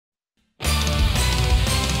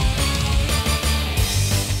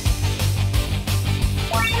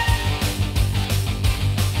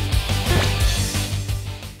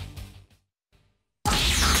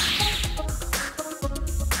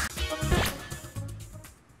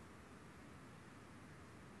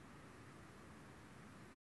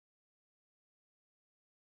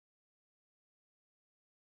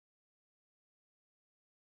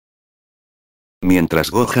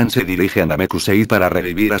Mientras Gohan se dirige a Namekusei para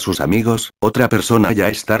revivir a sus amigos, otra persona ya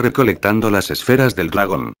está recolectando las esferas del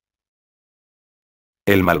dragón.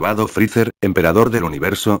 El malvado Freezer, emperador del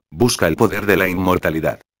universo, busca el poder de la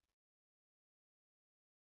inmortalidad.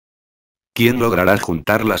 ¿Quién logrará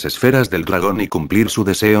juntar las esferas del dragón y cumplir su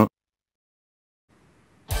deseo?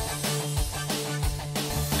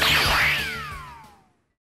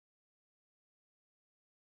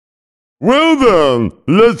 Well then,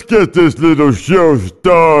 let's get this little show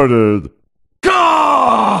started.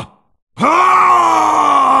 Gah!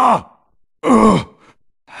 Ah!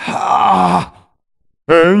 Ah!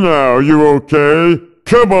 Hey now, you okay?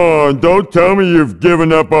 Come on, don't tell me you've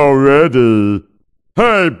given up already.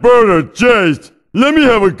 Hey, Bert or Jace, let me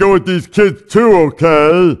have a go at these kids too,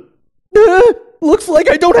 okay? Looks like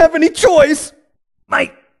I don't have any choice.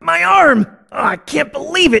 My arm! Oh, I can't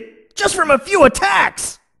believe it! Just from a few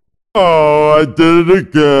attacks! Oh, I did it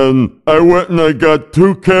again. I went and I got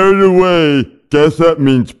too carried away. Guess that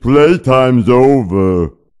means playtime's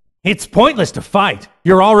over. It's pointless to fight.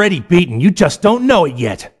 You're already beaten. You just don't know it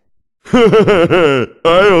yet. I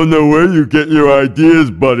don't know where you get your ideas,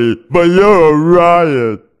 buddy, but you're a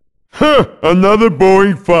riot. Huh, another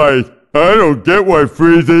boring fight. I don't get why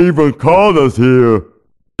Frieza even called us here.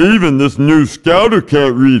 Even this new scouter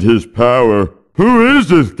can't read his power. Who is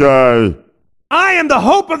this guy? I am the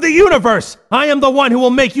hope of the universe! I am the one who will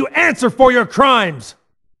make you answer for your crimes!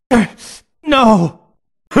 No!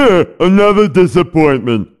 Another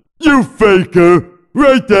disappointment. You faker!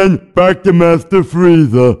 Right then, back to Master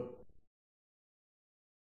Frieza.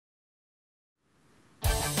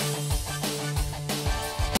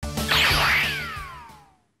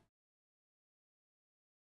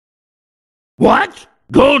 What?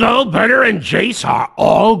 Guldo, Better, and Jace are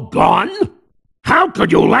all gone? How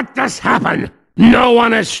could you let this happen? No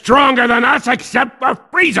one is stronger than us except for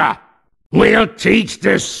Frieza! We'll teach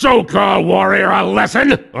this so-called warrior a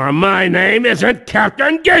lesson, or my name isn't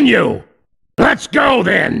Captain Ginyu! Let's go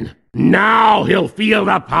then! Now he'll feel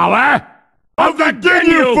the power of the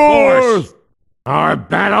Ginyu Force! Our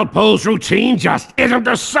battle pose routine just isn't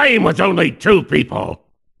the same with only two people.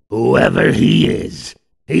 Whoever he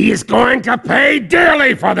is going to pay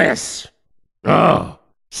dearly for this! Oh,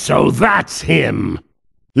 so that's him.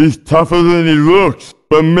 He's tougher than he looks,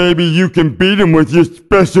 but maybe you can beat him with your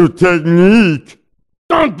special technique.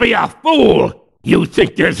 Don't be a fool! You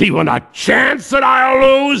think there's even a chance that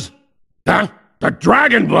I'll lose? Huh? The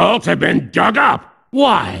Dragon Balls have been dug up.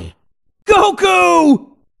 Why?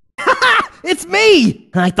 Goku! Haha! It's me!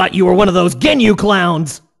 I thought you were one of those Ginyu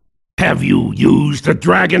clowns. Have you used the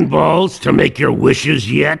Dragon Balls to make your wishes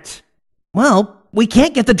yet? Well, we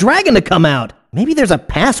can't get the dragon to come out. Maybe there's a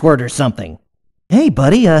password or something. Hey,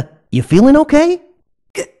 buddy, you feeling okay?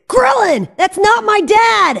 Krillin! That's not my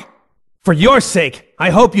dad! For your sake, I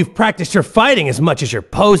hope you've practiced your fighting as much as you're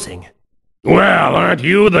posing. Well, aren't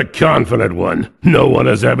you the confident one? No one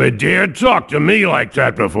has ever dared talk to me like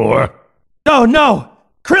that before. Oh, no!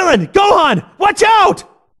 Krillin, Gohan, watch out!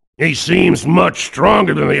 He seems much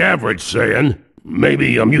stronger than the average Saiyan.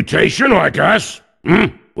 Maybe a mutation like us?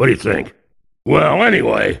 What do you think? Well,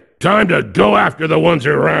 anyway, time to go after the ones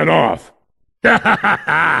who ran off. Ha ha ha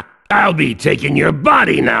ha! I'll be taking your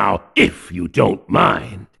body now, if you don't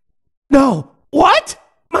mind. No! What?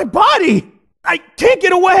 My body! I can't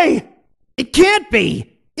get away! It can't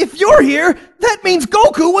be! If you're here, that means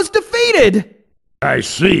Goku was defeated! I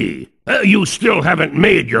see. You still haven't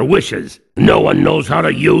made your wishes. No one knows how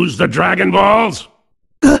to use the Dragon Balls?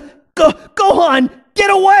 Gohan,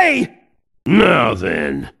 get away! Now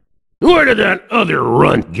then, where did that other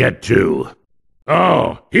runt get to?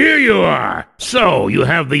 Oh, here you are. So, you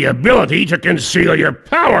have the ability to conceal your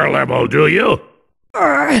power level, do you?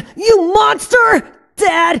 You monster!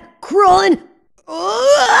 Dad, Krillin!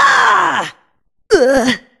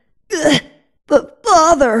 But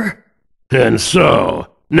Father... And so,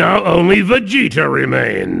 now only Vegeta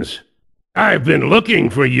remains. I've been looking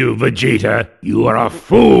for you, Vegeta. You are a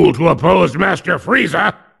fool to oppose Master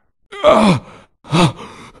Frieza.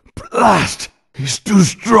 Blast! He's too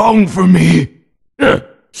strong for me.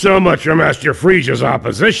 So much for Master Frieza's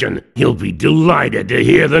opposition. He'll be delighted to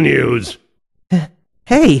hear the news.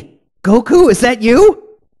 Hey, Goku, is that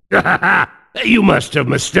you? You must have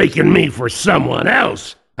mistaken me for someone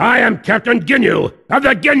else. I am Captain Ginyu of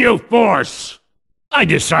the Ginyu Force. I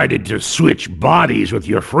decided to switch bodies with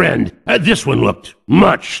your friend. This one looked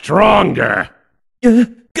much stronger.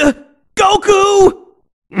 Goku!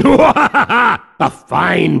 A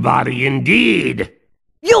fine body indeed.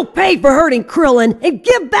 You'll pay for hurting Krillin and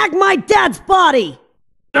give back my dad's body!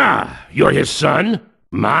 Ah, you're his son?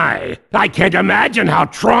 My, I can't imagine how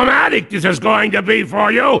traumatic this is going to be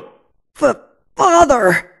for you!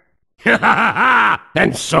 Father!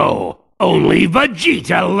 And so, only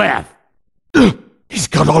Vegeta left! He's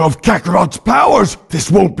got all of Kakarot's powers!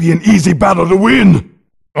 This won't be an easy battle to win!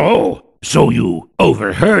 Oh, so you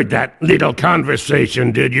overheard that little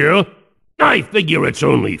conversation, did you? I figure it's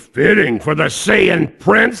only fitting for the Saiyan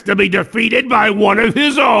Prince to be defeated by one of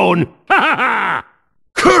his own! Ha ha ha!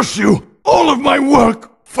 Curse you! All of my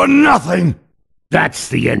work for nothing! That's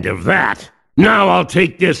the end of that. Now I'll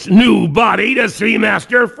take this new body to see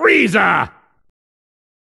Master Frieza!